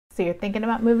So you're thinking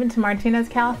about moving to Martinez,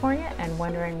 California and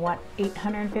wondering what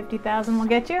 $850,000 will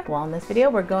get you? Well, in this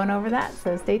video, we're going over that,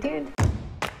 so stay tuned.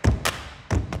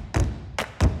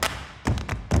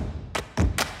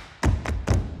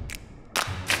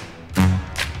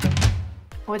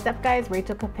 What's up guys,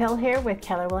 Rachel Capel here with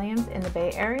Keller Williams in the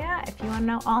Bay Area. If you want to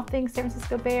know all things San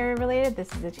Francisco Bay Area related, this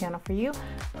is the channel for you.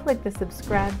 Click the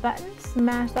subscribe button,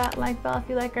 smash that like bell if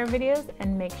you like our videos,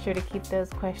 and make sure to keep those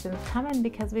questions coming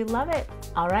because we love it.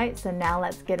 Alright, so now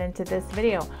let's get into this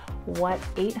video. What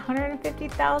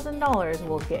 $850,000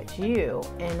 will get you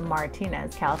in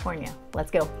Martinez, California? Let's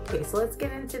go. Okay, so let's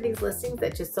get into these listings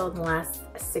that just sold in the last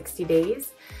 60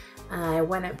 days. I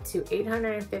went up to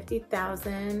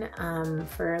 $850,000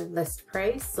 for list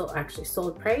price, so actually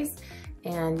sold price.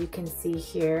 And you can see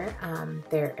here,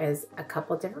 there is a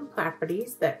couple different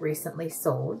properties that recently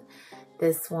sold.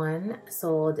 This one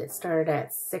sold, it started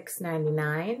at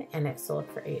 $699 and it sold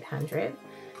for $800. You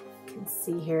can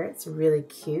see here, it's really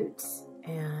cute.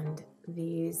 And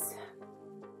these,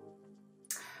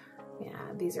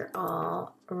 yeah, these are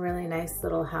all really nice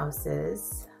little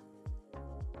houses.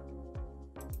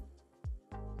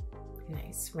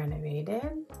 Nice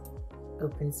renovated,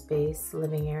 open space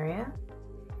living area.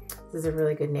 This is a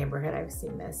really good neighborhood. I've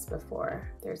seen this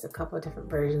before. There's a couple of different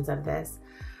versions of this,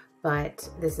 but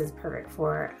this is perfect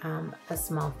for a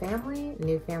small family,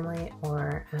 new family,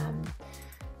 or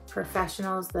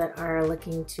professionals that are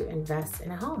looking to invest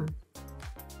in a home.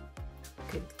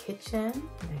 Good kitchen,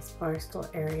 nice bar stool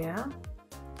area.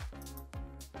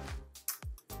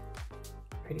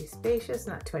 Pretty spacious,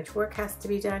 not too much work has to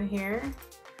be done here.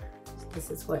 This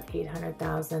is what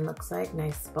 $800,000 looks like.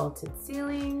 Nice vaulted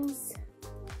ceilings,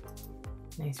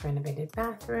 nice renovated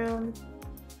bathroom.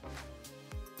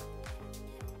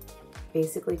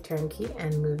 Basically turnkey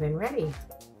and move-in ready.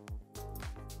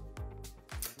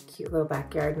 Cute little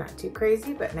backyard, not too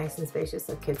crazy, but nice and spacious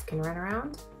so kids can run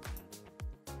around.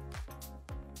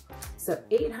 So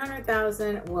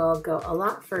 $800,000 will go a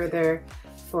lot further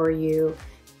for you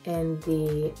in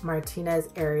the Martinez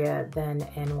area than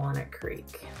in Walnut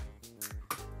Creek.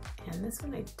 And this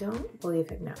one, I don't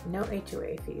believe it, no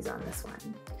HOA fees on this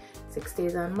one. 6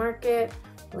 days on market,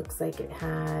 looks like it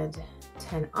had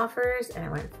 10 offers and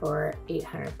it went for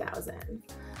 $800,000.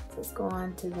 So let's go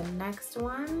on to the next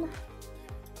one.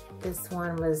 This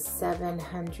one was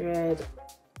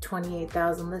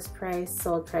 $728,000 list price,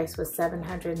 sold price was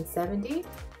 $770,000.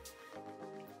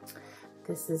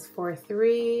 This is for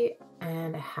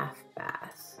 3.5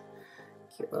 baths.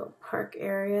 Cute little park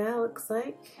area, looks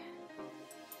like.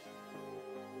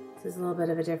 This is a little bit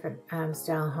of a different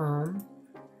style home,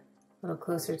 a little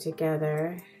closer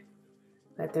together,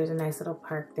 but there's a nice little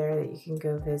park there that you can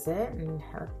go visit and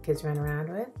have kids run around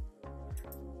with.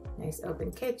 Nice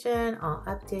open kitchen, all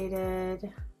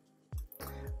updated,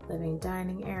 living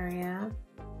dining area.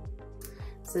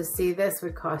 So see, this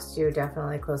would cost you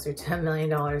definitely closer to $1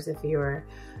 million if you were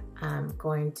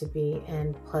going to be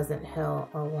in Pleasant Hill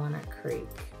or Walnut Creek.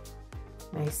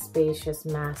 Nice spacious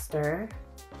master.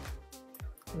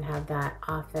 And have that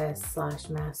office /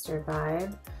 master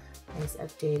vibe. Nice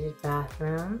updated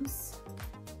bathrooms.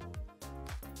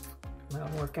 Little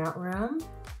workout room.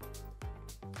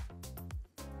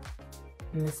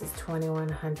 And this is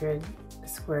 2,100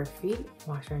 square feet,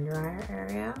 washer and dryer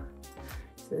area.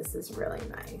 So this is really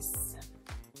nice.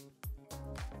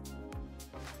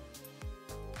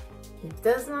 It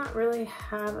does not really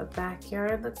have a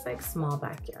backyard, looks like small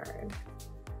backyard.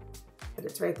 But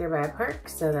it's right there by a park,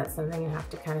 so that's something you have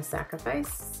to kind of sacrifice,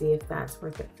 see if that's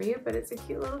worth it for you, but it's a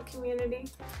cute little community.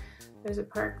 There's a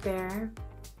park there.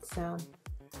 So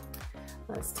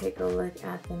let's take a look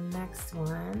at the next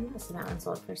one. So that one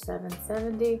sold for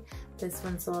 $770,000. This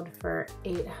one sold for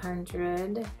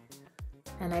 $800,000.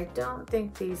 And I don't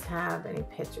think these have any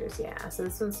pictures. Yeah, so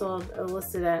this one sold,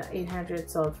 listed at $800,000,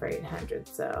 sold for $800,000.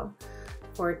 So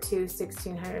for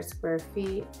 1,600 square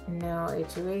feet, no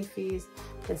HOA fees.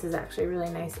 This is actually a really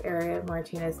nice area.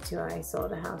 Martinez too. I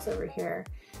sold a house over here.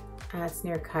 It's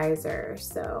near Kaiser.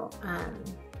 So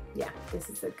yeah, this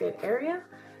is a good area.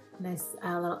 Nice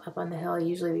little up on the hill.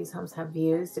 Usually these homes have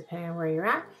views depending on where you're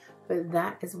at, but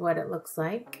that is what it looks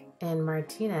like in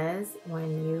Martinez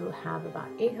when you have about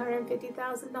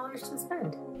 $850,000 to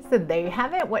spend. So there you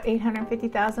have it, what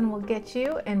 $850,000 will get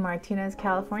you in Martinez,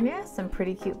 California. Some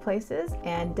pretty cute places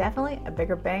and definitely a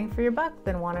bigger bang for your buck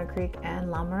than Walnut Creek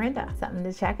and La Miranda. Something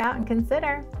to check out and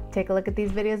consider. Take a look at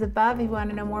these videos above if you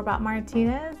want to know more about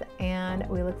Martinez, and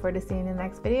we look forward to seeing you in the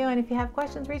next video. And if you have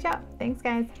questions, reach out. Thanks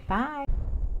guys, bye.